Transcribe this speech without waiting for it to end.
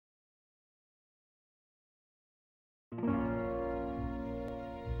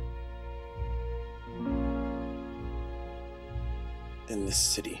In this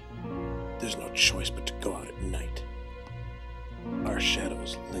city, there's no choice but to go out at night. Our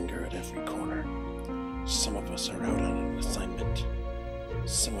shadows linger at every corner. Some of us are out on an assignment.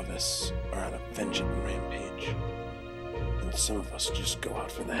 Some of us are on a vengeance rampage. And some of us just go out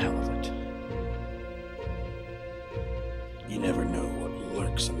for the hell of it. You never know what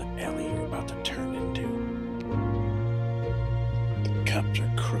lurks in the alley you're about to turn into. The cops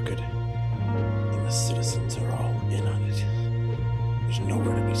are crooked, and the citizens are all in on it. There's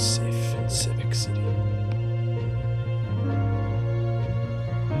nowhere to be safe in Civic City.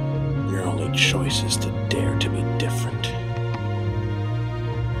 Your only choice is to dare to be different.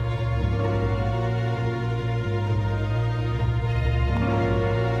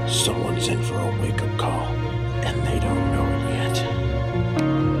 Someone's in for a wake-up call, and they don't